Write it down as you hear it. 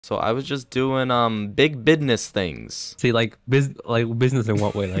So I was just doing big business things. See, like business in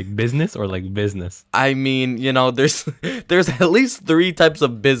what way? Like business or like business? I mean, you know, there's there's at least 3 types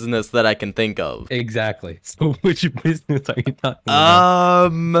of business that I can think of. Exactly. So which business are you talking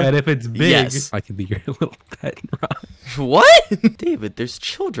about? And if it's big, yes. I could be your little pet. What? David, there's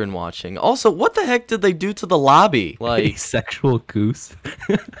children watching. Also, what the heck did they do to the lobby? Like Asexual goose.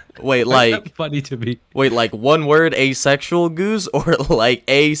 wait, That's like funny to me. wait, like one word asexual goose or like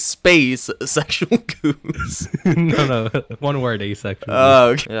a space sexual goose? No, one word, asexual.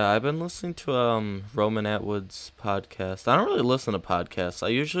 Okay. Yeah, I've been listening to Roman Atwood's podcast. I don't really listen to podcasts. I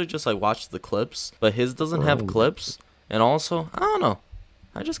usually just like watch the clips, but his doesn't have clips. And also, I don't know.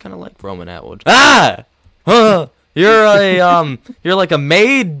 I just kind of like Roman Atwood. Ah! Huh! You're like a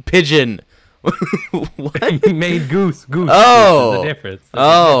maid pigeon. What? Made goose. Oh, There's a difference.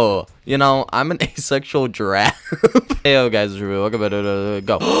 Oh, you know, I'm an asexual giraffe. Hey, yo, guys, welcome back to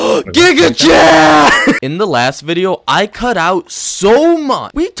go. Giga Chat! In the last video, I cut out so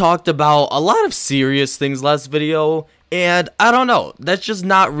much. We talked about a lot of serious things last video. And I don't know, that's just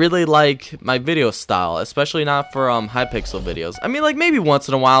not really like my video style, especially not for high pixel videos. I mean, like maybe once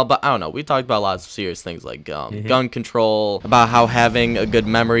in a while, but I don't know. We talked about lots of serious things like gun control, about how having a good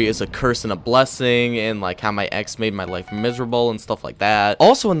memory is a curse and a blessing, and like how my ex made my life miserable and stuff like that.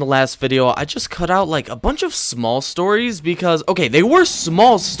 Also in the last video, I just cut out like a bunch of small stories because, okay, they were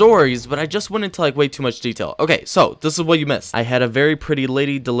small stories, but I just went into like way too much detail. Okay, so this is what you missed. I had a very pretty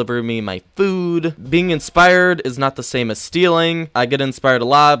lady deliver me my food. Being inspired is not the same as stealing. I get inspired a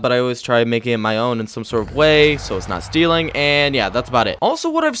lot, but I always try making it my own in some sort of way, so it's not stealing. And yeah, that's about it.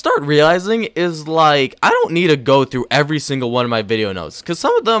 Also, what I've started realizing is like I don't need to go through every single one of my video notes because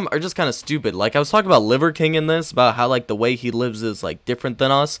some of them are just kind of stupid. Like I was talking about Liver King in this, about how like the way he lives is like different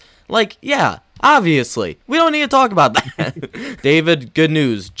than us. Like, yeah, obviously, we don't need to talk about that. David, good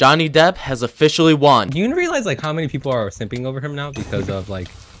news. Johnny Depp has officially won. Do you realize like how many people are simping over him now because of like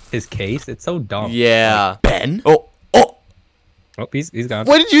his case? It's so dumb. Yeah. Like, Ben? Oh, he's gone.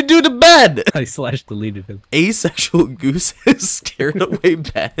 What did you do to Ben? I deleted him. Asexual goose has scared away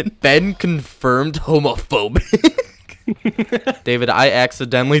Ben. Ben confirmed homophobic. David, I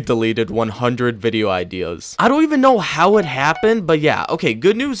accidentally deleted 100 video ideas. I don't even know how it happened, but yeah. Okay,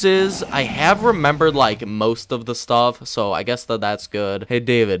 good news is I have remembered like most of the stuff, so I guess that's good. Hey,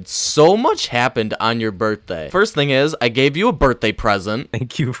 David, so much happened on your birthday. First thing is, I gave you a birthday present.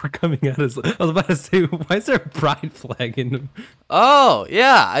 Thank you for coming out as... I was about to say, why is there a pride flag in them? Oh,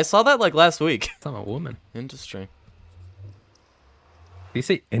 yeah, I saw that like last week. I'm a woman. Industry. Do you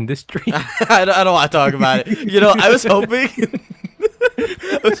say industry? I don't want to talk about it. You know, I was hoping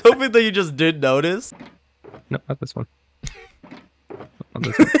that you just did notice. No, not this one. Not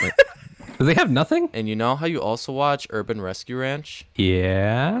this one. Wait. Do they have nothing? And you know how you also watch Urban Rescue Ranch?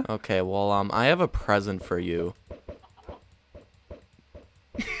 Yeah. Okay, well, I have a present for you.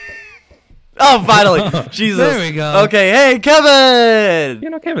 Oh, finally! Jesus. There we go. Okay, hey, Kevin! You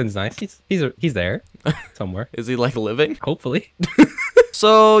know, Kevin's nice. He's there somewhere. Is he like living? Hopefully.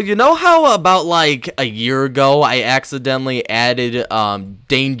 So, you know how about like a year ago I accidentally added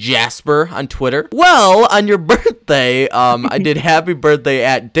Dane Jasper on Twitter? Well, on your birthday, I did happy birthday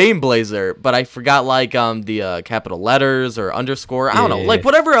at Daneblazer, but I forgot like the capital letters or underscore. I don't know, like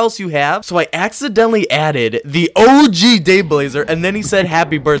whatever else you have. So I accidentally added the OG Daneblazer, and then he said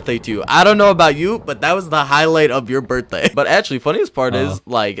happy birthday to you. I don't know about you, but that was the highlight of your birthday. But actually, funniest part is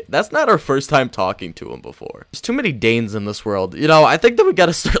like that's not our first time talking to him before. There's too many Danes in this world. You know, I think that we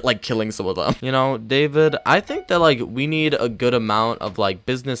gotta start like killing some of them. You know, David, I think that like we need a good amount of like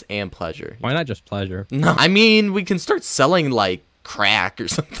business and pleasure. Why not just pleasure? No, I mean we can start selling like crack or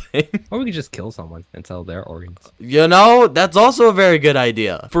something. Or we could just kill someone and sell their organs. You know, that's also a very good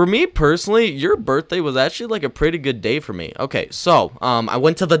idea. For me personally, your birthday was actually like a pretty good day for me. Okay, so I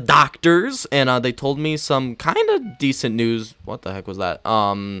went to the doctors and they told me some kind of decent news. What the heck was that?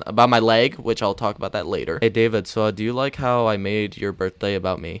 About my leg, which I'll talk about that later. Hey David, so do you like how I made your birthday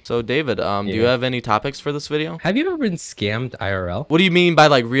about me? So David, do you have any topics for this video? Have you ever been scammed IRL? What do you mean by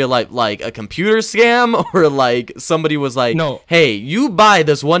like real life, like a computer scam, or like somebody was like, no, hey, you buy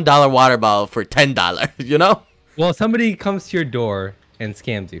this $1 water bottle for $10, you know? Well, somebody comes to your door and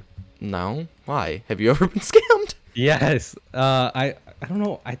scams you. No, why? Have you ever been scammed? Yes. I don't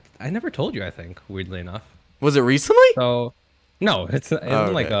know. I never told you, I think, weirdly enough. Was it recently? So, no, it's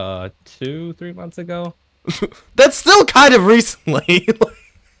been like 2-3 months ago. That's still kind of recently.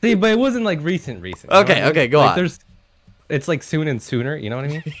 See, but it wasn't like recent. Okay, okay, go on. It's like soon and sooner, you know what I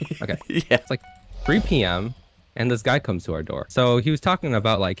mean? Okay. Yeah. It's like 3 p.m. and this guy comes to our door. So he was talking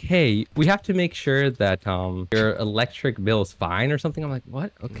about like, hey, we have to make sure that your electric bill is fine or something. I'm like,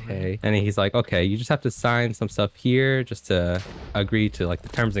 what? Okay. And he's like, okay, you just have to sign some stuff here just to agree to like the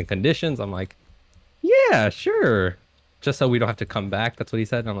terms and conditions. I'm like, yeah, sure. Just so we don't have to come back. That's what he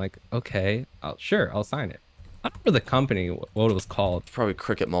said. And I'm like, okay, sure, I'll sign it. I don't remember the company, what it was called. Probably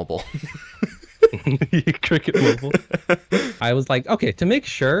Cricket Mobile. Cricket Mobile. I was like, okay, to make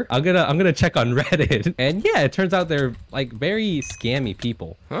sure, I'm gonna check on Reddit. And yeah, it turns out they're like very scammy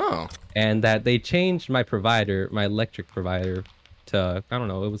people. Oh. And that they changed my provider, my electric provider, to, I don't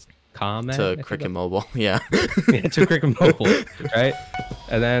know, it was ComEd? To Cricket Mobile, yeah. Yeah, to Cricket Mobile, right?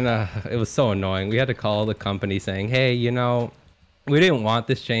 And then it was so annoying. We had to call the company saying, hey, you know, we didn't want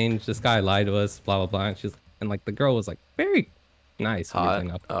this change. This guy lied to us, blah, blah, blah. And like the girl was like very nice.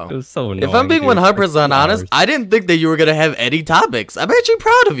 Oh. It was so annoying. If I'm being 100% honest, I didn't think that you were going to have any topics. I'm actually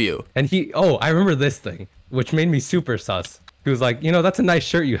proud of you. And I remember this thing, which made me super sus. He was like, you know, that's a nice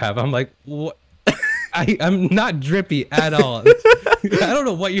shirt you have. I'm like, what? I'm not drippy at all. I don't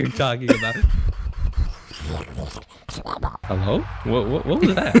know what you're talking about. Hello? What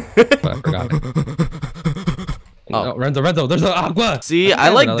was that? Oh, I forgot it. Oh, Renzo, there's an agua. See, I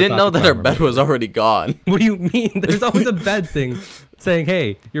like didn't know that her bed was already gone. What do you mean? There's always a bed thing saying,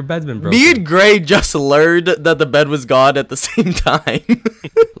 hey, your bed's been broken. Me and Gray just learned that the bed was gone at the same time.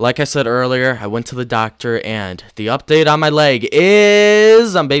 Like I said earlier, I went to the doctor and the update on my leg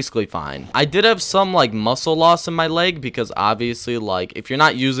is I'm basically fine. I did have some like muscle loss in my leg because obviously like if you're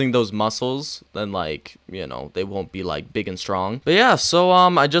not using those muscles, then like, you know, they won't be like big and strong. But yeah, so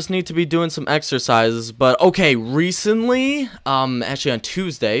I just need to be doing some exercises. But okay, recently, actually on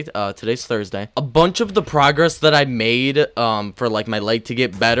Tuesday, today's Thursday, a bunch of the progress that I made for like my leg to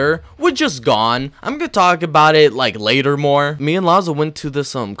get better was just gone. I'm gonna talk about it like later more. Me and Laza went to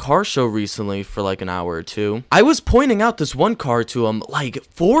this car show recently for like an hour or two. I was pointing out this one car to him like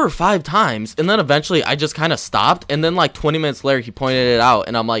 4 or 5 times, and then eventually I just kind of stopped, and then like 20 minutes later he pointed it out,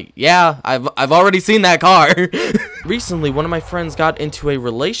 and I'm like, yeah, I've already seen that car. Recently, one of my friends got into a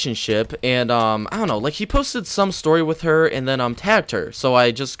relationship, and I don't know, like he posted some story with her and then tagged her. So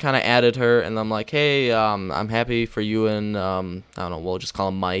I just kind of added her, and I'm like, hey, I'm happy for you and I don't know, we'll just call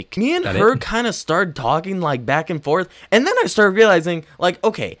him Mike. Me and her kind of started talking like back and forth, and then I started realizing like,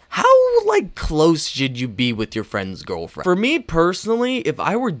 okay, how like close should you be with your friend's girlfriend? For me personally, if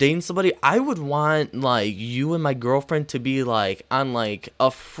I were dating somebody, I would want like you and my girlfriend to be like on like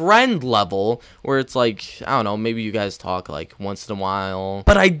a friend level where it's like, I don't know, maybe you guys talk like once in a while,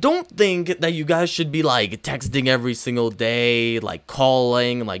 but I don't think that you guys should be like texting every single day, like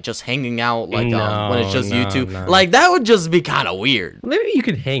calling, like just hanging out like when it's just you two. Like that would just be kind of weird. Maybe you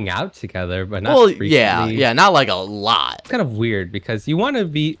could hang out together, but not frequently. yeah, not like a lot. It's kind of weird because you want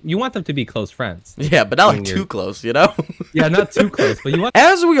them to be close friends. Yeah, but not like too close, you know? Yeah, not too close, but you want.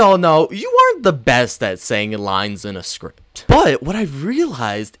 As we all know, you aren't the best at saying lines in a script. But what I've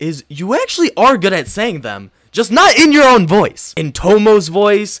realized is you actually are good at saying them, just not in your own voice. In Tomo's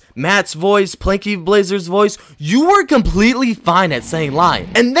voice, Matt's voice, Daneblazer voice, you were completely fine at saying lines.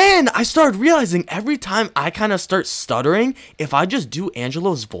 And then I started realizing every time I kind of start stuttering, if I just do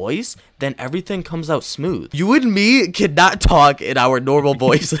Angelo's voice, then everything comes out smooth. You and me cannot talk in our normal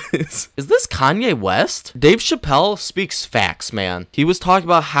voices. Is this Kanye West? Dave Chappelle speaks facts, man. He was talking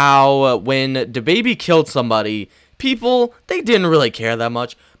about how when DaBaby killed somebody, people, they didn't really care that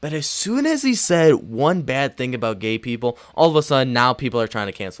much. But as soon as he said one bad thing about gay people, all of a sudden now people are trying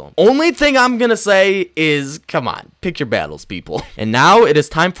to cancel him. Only thing I'm gonna say is, come on, pick your battles, people. And now it is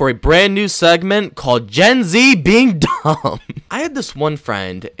time for a brand new segment called Gen Z Being Dumb. I had this one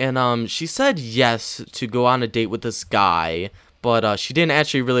friend, and she said yes to go on a date with this guy, but she didn't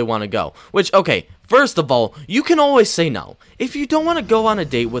actually really want to go. Which, okay, first of all, you can always say no. If you don't want to go on a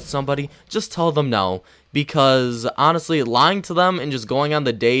date with somebody, just tell them no. Because honestly, lying to them and just going on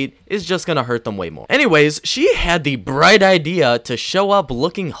the date is just gonna hurt them way more. Anyways, she had the bright idea to show up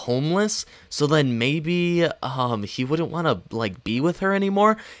looking homeless, so then maybe he wouldn't want to like be with her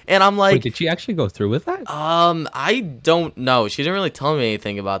anymore. And I'm like, wait, did she actually go through with that? I don't know. She didn't really tell me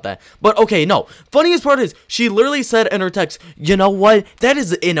anything about that. But okay, no. Funniest part is she literally said in her text, you know what? That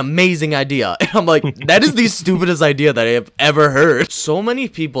is an amazing idea. And I'm like, that is the stupidest idea that I have ever heard. So many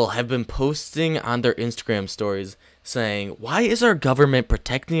people have been posting on their Instagram stories saying, why is our government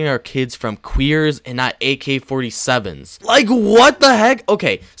protecting our kids from queers and not AK-47s? Like, what the heck?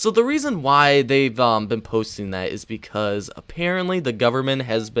 Okay, so the reason why they've been posting that is because apparently the government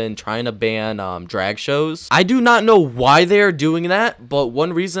has been trying to ban drag shows. I do not know why they are doing that, but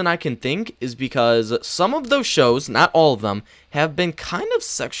one reason I can think is because some of those shows, not all of them, have been kind of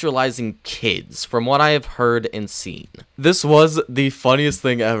sexualizing kids from what I have heard and seen. This was the funniest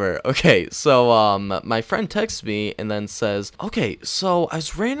thing ever. Okay, so my friend texts me and then says, okay, so I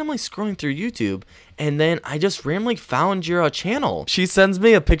was randomly scrolling through YouTube and then I just randomly found your channel. She sends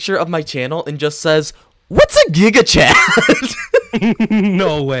me a picture of my channel and just says, what's a Giga Chat?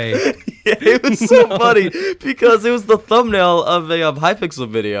 No way. Yeah, it was so funny because it was the thumbnail of a Hypixel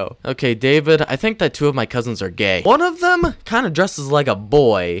video. Okay, David, I think that two of my cousins are gay. One of them kind of dresses like a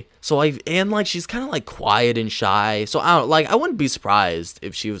boy, and like she's kind of like quiet and shy. So I wouldn't be surprised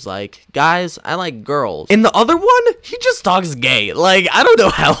if she was like, guys, I like girls. And the other one, he just talks gay. Like, I don't know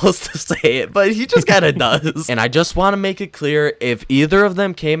how else to say it, but he just kind of does. And I just want to make it clear, if either of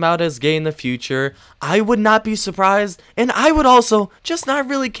them came out as gay in the future, I would not be surprised, and I would also just not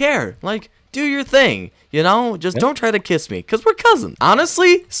really care. Like, do your thing, you know? Just don't try to kiss me, because we're cousins.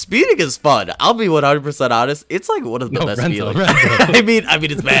 Honestly, speeding is fun. I'll be 100% honest. It's like one of the best feelings. I mean,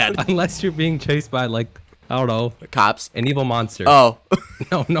 it's bad. Unless you're being chased by, like, I don't know. Cops. An evil monster. Oh.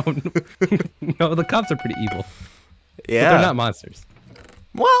 No, the cops are pretty evil. Yeah. But they're not monsters.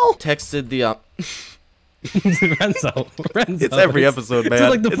 Well, texted the, Renzo. It's every episode, man. It's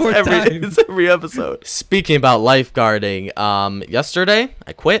like the fourth time. It's every episode. Speaking about lifeguarding, yesterday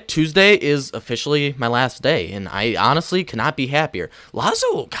I quit. Tuesday is officially my last day, and I honestly cannot be happier.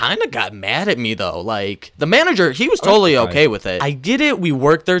 Lazo kind of got mad at me though. Like, the manager, he was totally okay with it. I get it. We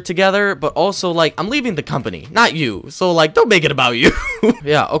work there together, but also like I'm leaving the company, not you. So like, don't make it about you.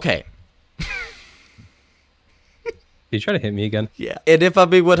 Yeah. Okay. Did you try to hit me again? Yeah. And if I'm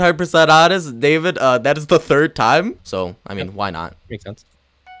being 100% honest, David, that is the third time. So, I mean, why not? Makes sense.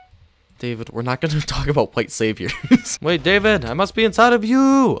 David, we're not going to talk about white saviors. Wait, David, I must be inside of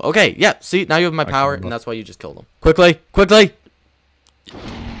you. Okay, yeah. See, now you have my power, and that's why you just killed him. Quickly, quickly.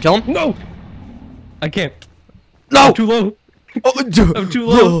 Kill him. No. I can't. No. I'm too low. Oh, I'm too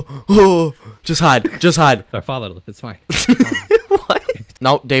low. Just hide. Just hide. Our father, it's fine. What?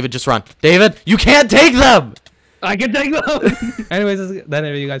 No, David, just run. David, you can't take them. I can take them. Anyways, then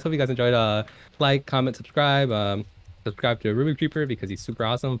you guys, hope you guys enjoyed. Like, comment, subscribe. Subscribe to Ruby Creeper because he's super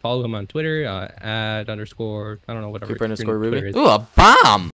awesome. Follow him on Twitter @_, I don't know, whatever. Creeper_Ruby. Is. Ooh, a bomb.